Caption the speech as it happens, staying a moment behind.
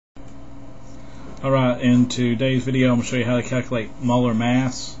Alright, in today's video I'm going to show you how to calculate molar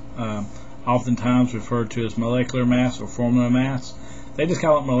mass, oftentimes referred to as molecular mass or formula mass. They just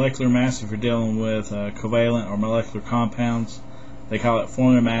call it molecular mass if you're dealing with covalent or molecular compounds. They call it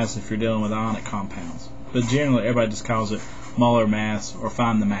formula mass if you're dealing with ionic compounds. But generally everybody just calls it molar mass or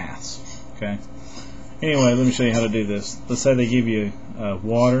find the mass. Okay. Anyway, let me show you how to do this. Let's say they give you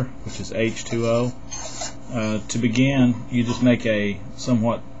water, which is H2O. To begin, you just make a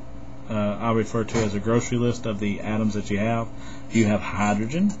somewhat I refer to as a grocery list of the atoms that you have. You have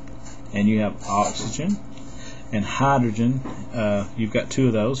hydrogen and you have oxygen. And hydrogen, you've got two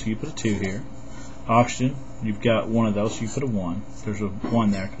of those, so you put a 2 here. Oxygen, you've got one of those, so you put a 1. There's a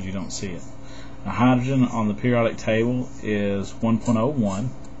 1 there because you don't see it. Now, hydrogen on the periodic table is 1.01,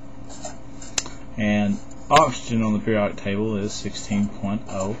 and oxygen on the periodic table is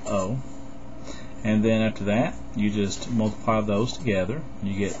 16.00. And then after that, you just multiply those together.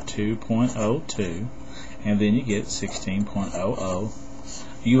 You get 2.02, and then you get 16.00.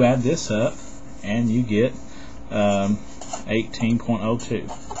 You add this up, and you get 18.02.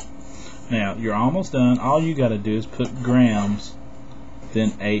 Now, you're almost done. All you got to do is put grams,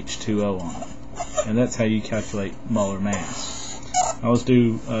 then H2O on it. And that's how you calculate molar mass. Now let's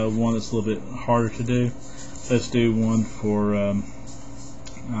do one that's a little bit harder to do. Let's do one for...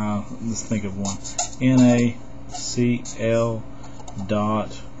 let's think of one. NaCl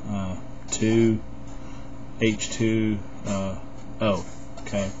dot 2 H2O.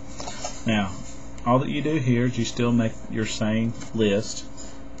 Okay. Now, all that you do here is you still make your same list.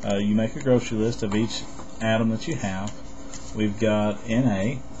 You make a grocery list of each atom that you have. We've got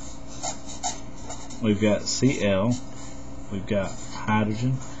Na, we've got Cl, we've got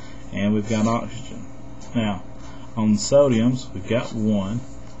hydrogen, and we've got oxygen. Now, on sodiums, we've got 1.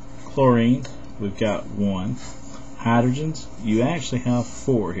 Chlorine, we've got 1. Hydrogens, you actually have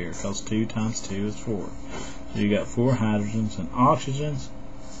 4 here because 2 times 2 is 4. So you got 4 hydrogens, and oxygens,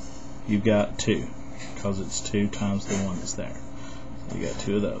 you've got 2 because it's 2 times the 1 that's there. So you got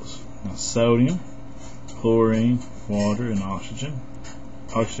 2 of those. Now sodium, chlorine, water, and oxygen.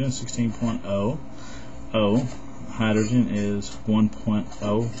 Oxygen 16.00. Hydrogen is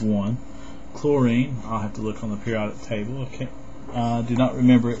 1.01. Chlorine, I'll have to look on the periodic table. Okay. Do not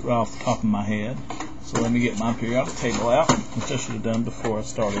remember it right off the top of my head. So let me get my periodic table out, which I should have done before I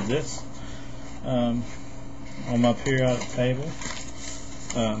started this. On my periodic table,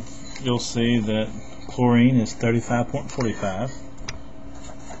 you'll see that chlorine is 35.45.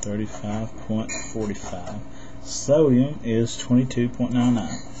 35.45. Sodium is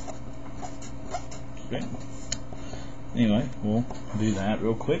 22.99. Okay. Anyway, we'll do that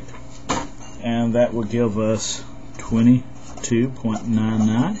real quick. And that will give us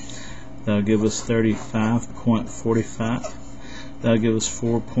 22.99. That'll give us 35.45. That'll give us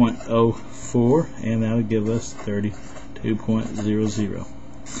 4.04, and that'll give us 32.00.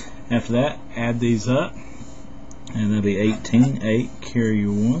 After that, add these up, and that'll be 18, 8, carry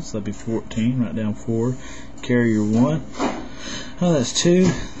your 1, so that'll be 14, write down 4, carry your 1. Oh, that's 2,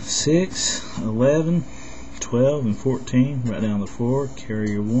 6, 11, 12, and 14, write down the 4,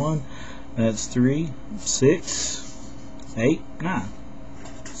 carry your 1. That's 3, 6, 8, 9.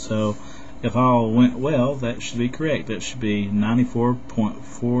 So if all went well, that should be correct. That should be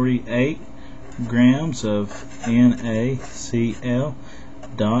 94.48 grams of NaCl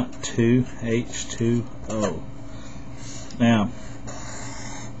dot 2H2O. Now,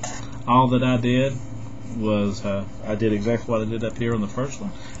 all that I did was I did exactly what I did up here on the first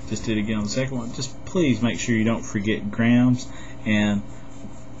one. Just did it again on the second one. Just please make sure you don't forget grams and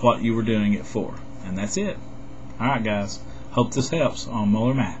what you were doing it for. And that's it. Alright guys, hope this helps on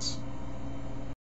molar mass.